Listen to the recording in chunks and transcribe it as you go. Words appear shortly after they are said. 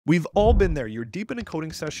We've all been there. You're deep in a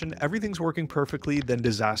coding session, everything's working perfectly, then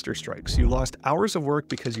disaster strikes. You lost hours of work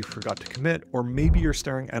because you forgot to commit, or maybe you're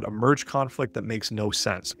staring at a merge conflict that makes no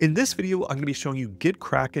sense. In this video, I'm going to be showing you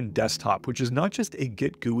GitKraken Desktop, which is not just a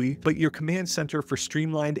Git GUI, but your command center for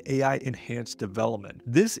streamlined AI-enhanced development.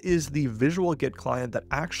 This is the visual Git client that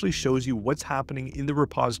actually shows you what's happening in the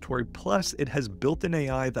repository, plus it has built-in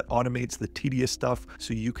AI that automates the tedious stuff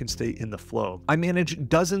so you can stay in the flow. I manage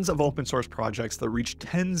dozens of open source projects that reach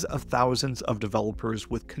tens of thousands of developers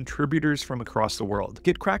with contributors from across the world.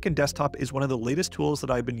 GitKraken Desktop is one of the latest tools that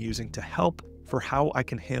I've been using to help for how I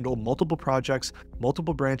can handle multiple projects,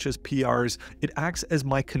 multiple branches, PRs. It acts as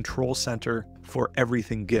my control center for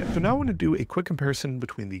everything Git. So now I want to do a quick comparison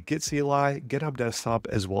between the Git CLI, GitHub Desktop,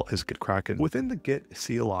 as well as GitKraken. Within the Git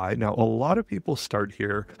CLI, now a lot of people start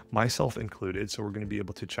here, myself included, so we're going to be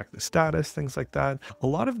able to check the status, things like that. A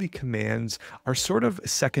lot of the commands are sort of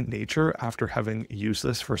second nature after having used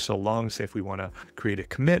this for so long. Say if we want to create a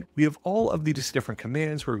commit, we have all of these different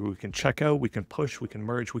commands where we can check out, we can push, we can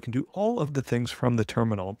merge, we can do all of the things from the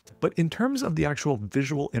terminal. But in terms of the actual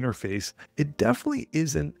visual interface, it definitely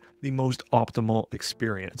isn't the most optimal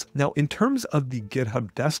experience. Now, in terms of the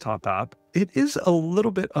GitHub Desktop app, it is a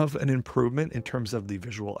little bit of an improvement in terms of the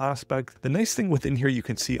visual aspect. The nice thing within here, you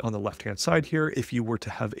can see on the left-hand side here, if you were to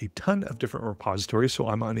have a ton of different repositories, so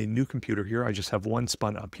I'm on a new computer here, I just have one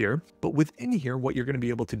spun up here. But within here, what you're going to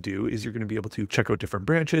be able to do is you're going to be able to check out different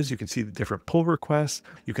branches. You can see the different pull requests.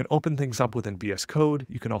 You can open things up within VS Code.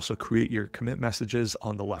 You can also create your commit messages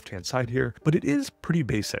on the left-hand side here, but it is pretty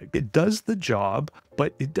basic. It does the job,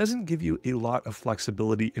 but it doesn't give you a lot of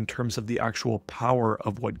flexibility in terms of the actual power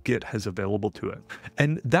of what Git has available to it.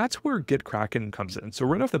 And that's where GitKraken comes in. So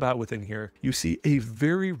right off the bat within here, you see a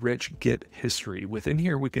very rich Git history. Within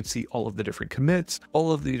here, we can see all of the different commits,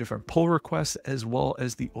 all of the different pull requests, as well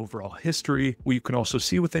as the overall history. We can also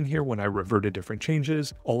see within here when I reverted different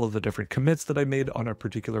changes, all of the different commits that I made on a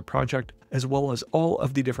particular project, as well as all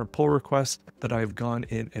of the different pull requests that I've gone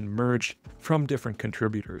in and merged from different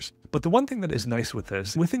contributors. But the one thing that is nice with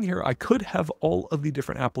this, within here, I could have all of the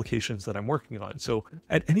different applications that I'm working on. So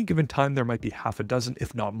at any given time, there might be half a dozen,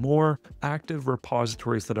 if not more, active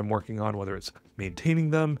repositories that I'm working on, whether it's maintaining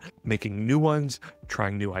them, making new ones,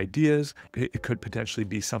 trying new ideas. It could potentially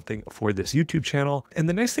be something for this YouTube channel. And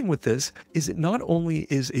the nice thing with this is it not only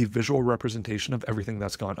is a visual representation of everything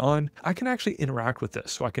that's gone on, I can actually interact with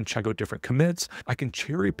this. So I can check out different commits. I can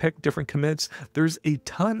cherry pick different commits. There's a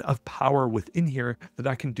ton of power within here that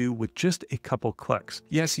I can do with just a couple clicks.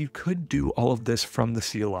 Yes, you could do all of this from the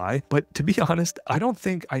CLI, but to be honest, I don't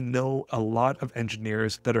think I know a lot of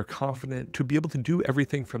engineers that are confident to be able to do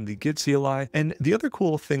everything from the Git CLI. And the other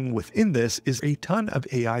cool thing within this is a ton of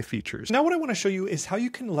AI features. Now, what I want to show you is how you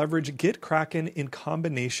can leverage GitKraken in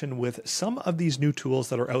combination with some of these new tools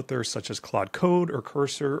that are out there, such as Claude Code or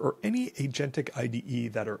Cursor or any agentic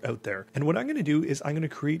IDE that are out there. And what I'm going to do is I'm going to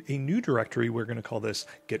create a new directory. We're going to call this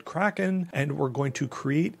GitKraken, and we're going to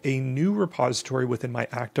create a new repository within my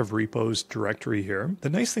active repos directory here. The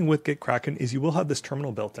nice thing with GitKraken is you will have this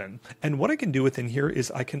terminal built in. And what I can do within here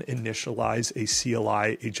is I can initialize a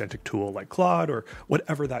CLI agentic tool like Claude or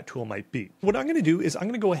whatever that tool might be. What I'm going to do is I'm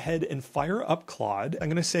going to go ahead and fire up Claude. I'm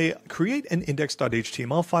going to say, create an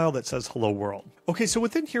index.html file that says hello world. Okay, so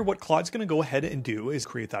within here, what Claude's going to go ahead and do is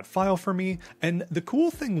create that file for me. And the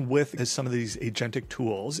cool thing with some of these agentic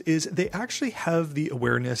tools is they actually have the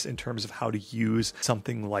awareness in terms of how to use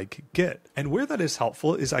something like Git. And where that is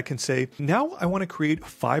helpful is I can say, now I want to create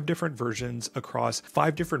 5 different versions across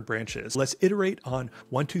 5 different branches. Let's iterate on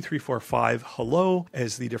 1, 2, 3, 4, 5 hello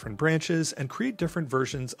as the different branches and create different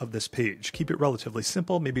versions of this page. Keep it relatively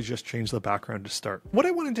simple, maybe just change the background to start. What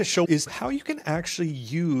I wanted to show is how you can actually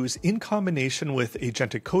use in combination with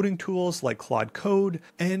agentic coding tools like Claude Code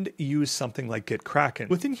and use something like GitKraken.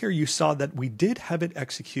 Within here, you saw that we did have it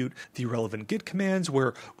execute the relevant Git commands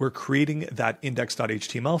where we're creating that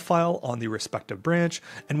index.html file on the respective branch.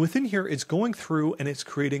 And within here, it's going through and it's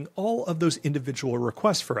creating all of those individual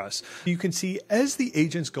requests for us. You can see as the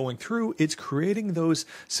agent's going through, it's creating those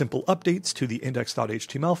simple updates to the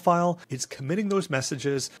index.html file. It's committing those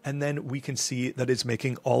messages, and then we can see that it's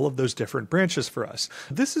making all of those different branches for us.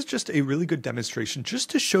 This is just a really good demonstration just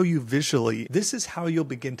to show you visually, this is how you'll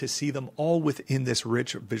begin to see them all within this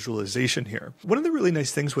rich visualization here. One of the really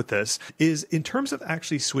nice things with this is in terms of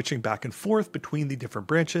actually switching back and forth between the different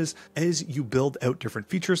branches as you build out different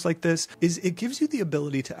features like this, is it gives you the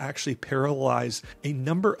ability to actually parallelize a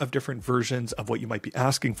number of different versions of what you might be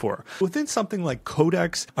asking for. Within something like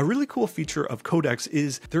Codex, a really cool feature of Codex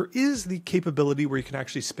is there is the capability where you can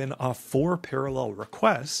actually spin off 4 parallel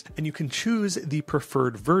requests and you can choose the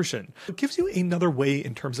preferred version. It gives you another way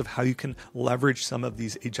in terms of how you can leverage some of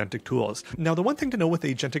these agentic tools. Now, the one thing to know with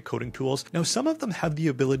agentic coding tools, now some of them have the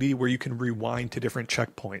ability where you can rewind to different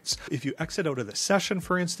checkpoints. If you exit out of the session,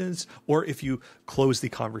 for instance, or if you close the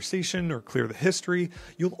conversation or clear the history,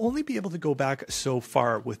 you'll only be able to go back so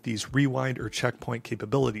far with these rewind or checkpoint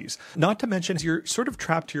capabilities. Not to mention, you're sort of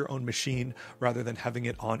trapped to your own machine rather than having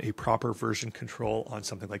it on a proper version control on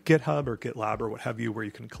something like GitHub or GitLab or what have you, where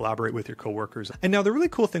you can collaborate with your coworkers. And now the really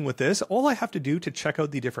cool thing with this, all I have to do to check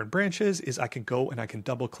out the different branches is I can go and I can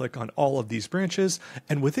double click on all of these branches.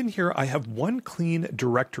 And within here, I have one clean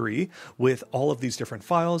directory with all of these different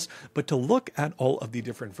files. But to look at all of the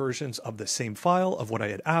different versions of the same file of what I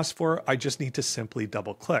had asked for, I just need to simply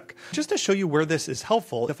double click. Just to show you where this is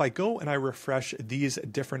helpful, if I go and I refresh these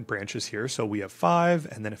different branches here, so we have 5,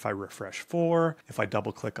 and then if I refresh 4, if I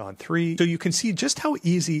double click on 3, so you can see just how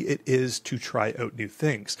easy it is to try out new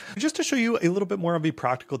things. Just to show you a little bit more of a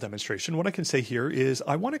practical demonstration, what I can say here is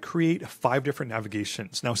I want to create 5 different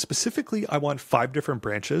navigations. Now, specifically, I want 5 different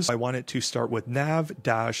branches. I want it to start with nav,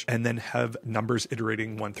 dash, and then have numbers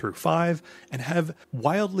iterating 1 through 5, and have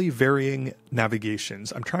wildly varying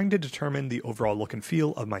navigations. I'm trying to determine the overall look and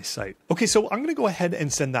feel of my site. Okay, so I'm going to go ahead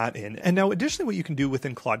and send that in. And now additionally, what you can do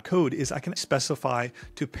within Claude Code is I can specify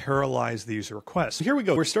to parallelize these requests. So here we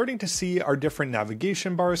go. We're starting to see our different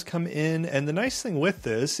navigation bars come in. And the nice thing with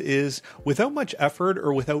this is without much effort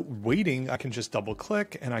or without waiting, I can just double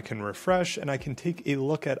click and I can refresh and I can take a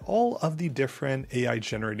look at all of the different AI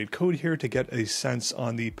generated code here to get a sense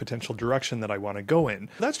on the potential direction that I want to go in.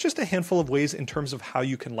 That's just a handful of ways in terms of how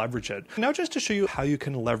you can leverage it. Now, just to show you how you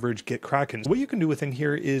can leverage GitKraken, what you can do within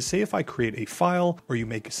here is say if I create a file or you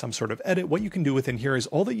make some sort of edit, what you can do within here is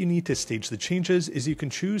all that you need to stage the changes is you can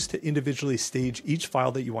choose to individually stage each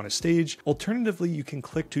file that you want to stage. Alternatively, you can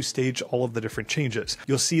click to stage all of the different changes.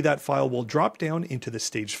 You'll see that file will drop down into the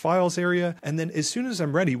staged files area. And then as soon as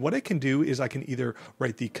I'm ready, what I can do is I can either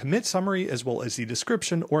write the commit summary as well as the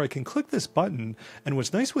description, or I can click this button. And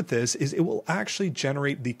what's nice with this is it will actually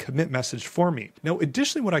generate the commit message for me. Now,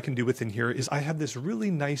 additionally, what I can do within here is I have this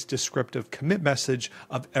really nice descriptive commit message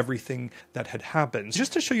of everything that had happened.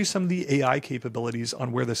 Just to show you some of the AI capabilities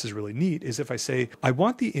on where this is really neat is if I say, I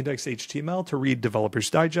want the index.html to read Developer's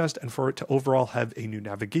Digest and for it to overall have a new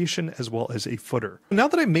navigation as well as a footer. Now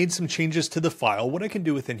that I've made some changes to the file, what I can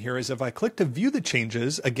do within here is if I click to view the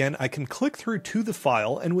changes, again, I can click through to the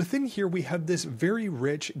file. And within here, we have this very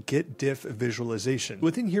rich Git diff visualization.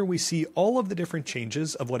 Within here, we see all of the different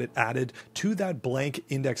changes of what it added to that blank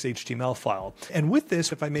index.html file. And with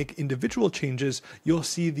this, if I make individual changes, you'll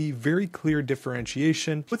see the very clear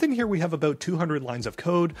differentiation. Within here, we have about 200 lines of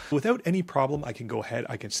code. Without any problem, I can go ahead,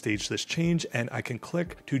 I can stage this change and I can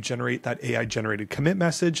click to generate that AI generated commit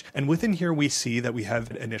message. And within here, we see that we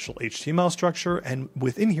have an initial HTML structure. And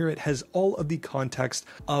within here, it has all of the context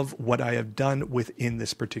of what I have done within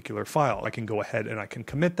this particular file. I can go ahead and I can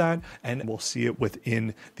commit that and we'll see it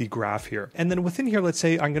within the graph here. And then within here, let's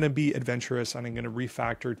say I'm going to be adventurous and I'm going to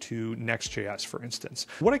refactor to Next.js, for instance.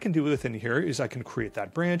 What I can do within here is I can create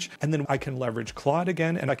that branch and then I can leverage Claude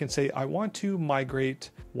again. And I can say, I want to migrate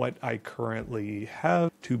what I currently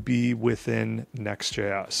have to be within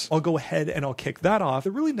Next.js. I'll go ahead and I'll kick that off.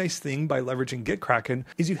 The really nice thing by leveraging GitKraken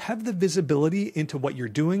is you have the visibility into what you're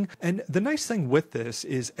doing. And the nice thing with this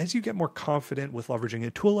is as you get more confident with leveraging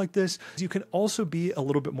a tool like this, you can also be a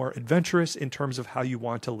little bit more adventurous in terms of how you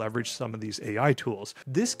want to leverage some of these AI tools.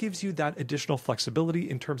 This gives you that additional flexibility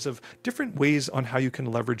in terms of different ways on how you can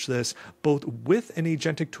leverage this, both with an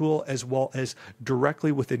agentic tool as well as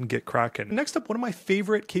directly within GitKraken. Next up, one of my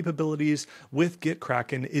favorite capabilities with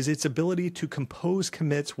GitKraken is its ability to compose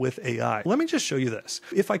commits with AI. Let me just show you this.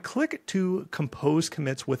 If I click to compose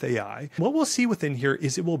commits with AI, what we'll see within here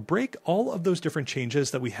is it will break all of those different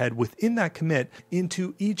changes that we had within that commit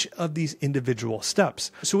into each of these individual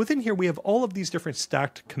steps. So within here, we have all of these different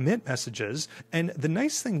stacked commit messages. And the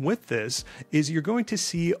nice thing with this is you're going to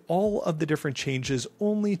see all of the different changes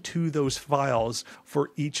only to those files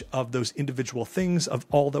for each of those individual things of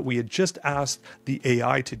all that we had just asked the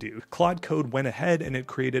AI to do. Claude Code went ahead and it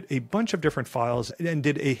created a bunch of different files and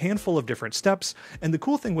did a handful of different steps. And the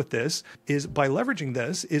cool thing with this is by leveraging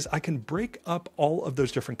this is I can break up all of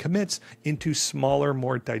those different commits into smaller,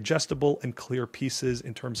 more digestible and clear pieces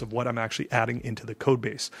in terms of what I'm actually adding into the code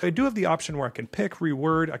base. I do have the option where I can pick,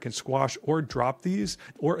 reword, I can squash or drop these.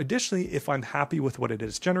 Or additionally, if I'm happy with what it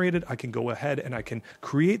has generated, I can go ahead and I can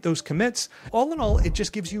create those commits. All in all, it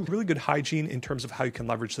just gives you really good hygiene in terms of how you can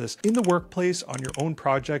leverage this in the workplace, on your own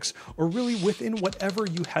projects, or really within whatever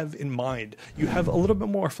you have in mind. You have a little bit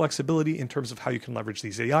more flexibility in terms of how you can leverage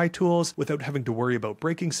these AI tools without having to worry about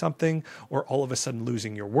breaking something or all of a sudden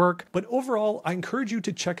losing your your work. But overall, I encourage you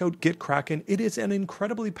to check out GitKraken. It is an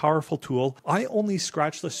incredibly powerful tool. I only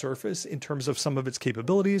scratched the surface in terms of some of its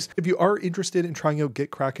capabilities. If you are interested in trying out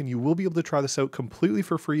GitKraken, you will be able to try this out completely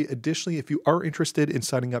for free. Additionally, if you are interested in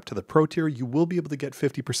signing up to the Pro tier, you will be able to get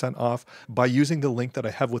 50% off by using the link that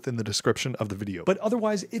I have within the description of the video. But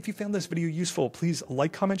otherwise, if you found this video useful, please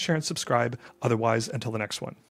like, comment, share, and subscribe. Otherwise, until the next one.